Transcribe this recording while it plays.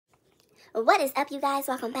What is up, you guys?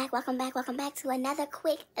 Welcome back to another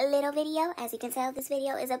quick little video. As you can tell, this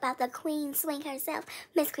video is about the queen swing herself,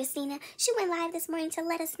 Miss Krystina. She went live this morning to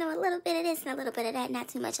let us know a little bit of this and a little bit of that. Not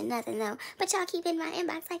too much of nothing, though. But y'all keep in my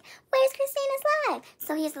inbox like, where's Krystina's live?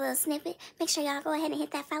 So here's a little snippet. Make sure y'all go ahead and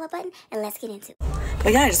hit that follow button, and let's get into it.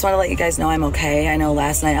 But yeah, I just want to let you guys know I'm okay. I know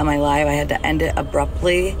last night on my live, I had to end it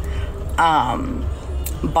abruptly.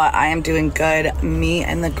 But I am doing good. Me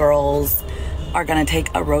and the girls are going to take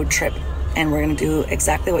a road trip. And we're going to do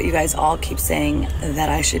exactly what you guys all keep saying that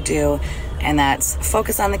I should do. And that's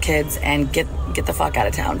focus on the kids and get the fuck out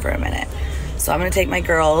of town for a minute. So I'm going to take my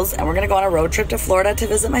girls and we're going to go on a road trip to Florida to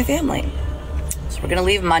visit my family. So we're going to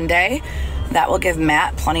leave Monday. That will give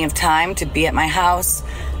Matt plenty of time to be at my house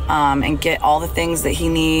and get all the things that he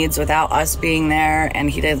needs without us being there. And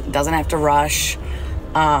he doesn't have to rush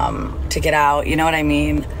to get out. You know what I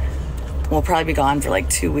mean? We'll probably be gone for like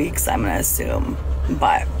 2 weeks, I'm going to assume.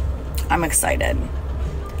 But I'm excited.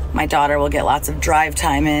 My daughter will get lots of drive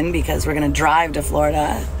time in because we're going to drive to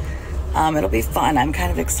Florida. It'll be fun. I'm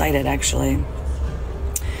kind of excited, actually.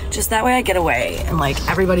 Just that way I get away and like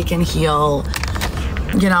everybody can heal.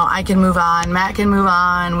 You know, I can move on. Matt can move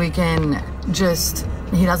on. We can just,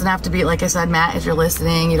 he doesn't have to be, like I said, Matt, if you're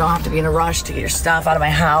listening, you don't have to be in a rush to get your stuff out of my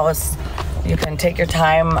house. You can take your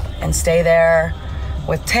time and stay there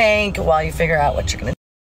with Tank while you figure out what you're going to do.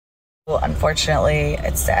 Unfortunately,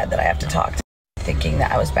 it's sad that I have to talk to him, thinking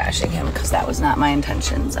that I was bashing him, because that was not my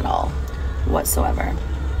intentions at all whatsoever.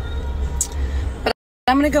 But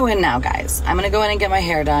I'm gonna go in now, guys. I'm gonna go in and get my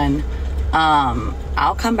hair done.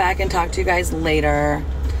 I'll come back and talk to you guys later.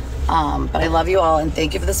 But I love you all and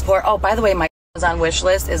thank you for the support. Oh, by the way, my Amazon wish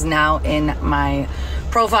list is now in my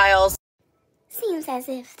profiles. Seems as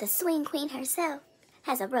if the swing queen herself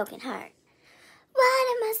has a broken heart. What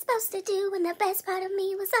am I supposed to do when the best part of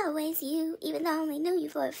me was always you, even though I only knew you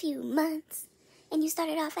for a few months? And you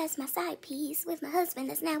started off as my side piece with my husband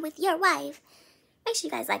that's now with your wife. Make sure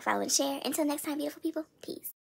you guys like, follow, and share. Until next time, beautiful people, peace.